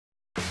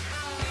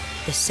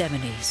The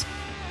 70s.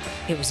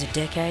 It was a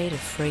decade of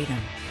freedom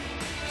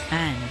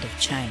and of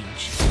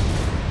change.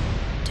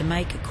 To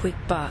make a quick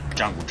buck,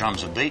 Jungle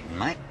drums are beaten,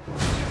 mate.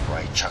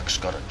 Ray Chuck's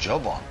got a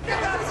job on.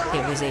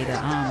 it was either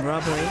armed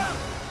robbery,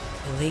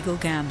 illegal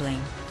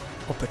gambling,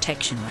 or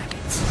protection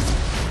rackets.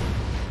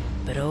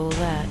 But all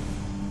that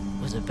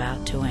was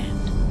about to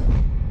end.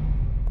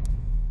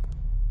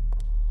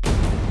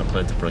 I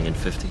plan to bring in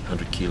 50,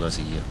 100 kilos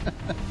a year.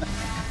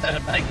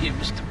 That'll make you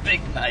Mr.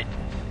 Big, mate.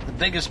 The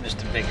biggest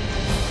Mr. Big.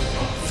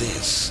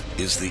 This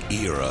is the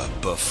era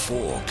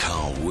before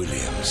Carl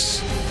Williams,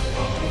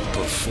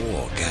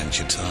 before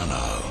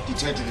Ganchitano.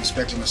 Detective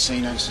Inspector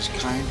Messina, this is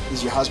Kane.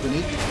 Is your husband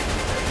in?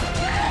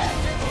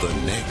 The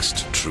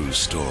next true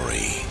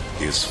story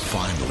is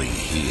finally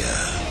here.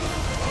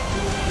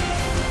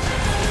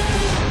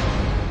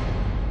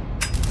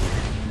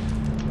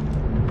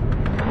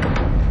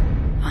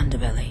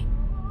 Underbelly,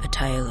 A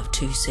Tale of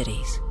Two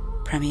Cities.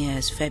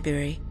 Premieres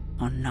February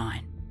on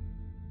 9.